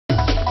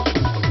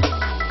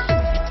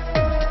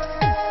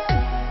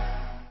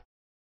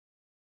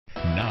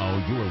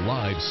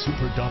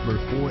Super Doppler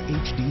 4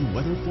 HD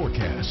weather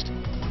forecast.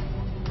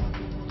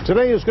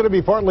 Today is going to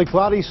be partly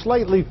cloudy,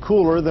 slightly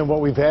cooler than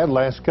what we've had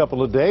last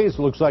couple of days.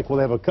 Looks like we'll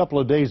have a couple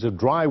of days of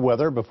dry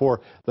weather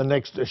before the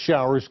next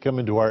showers come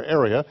into our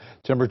area.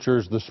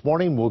 Temperatures this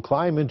morning will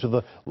climb into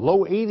the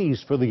low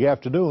 80s for the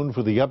afternoon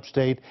for the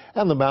upstate,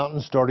 and the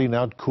mountains starting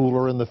out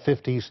cooler in the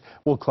 50s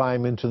will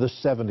climb into the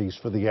 70s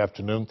for the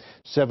afternoon.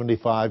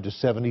 75 to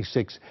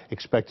 76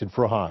 expected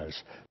for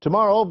highs.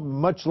 Tomorrow,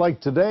 much like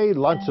today,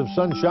 lots of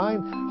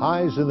sunshine,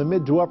 highs in the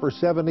mid to upper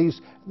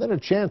 70s, then a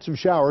chance of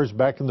showers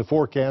back in the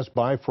forecast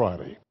by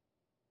Friday.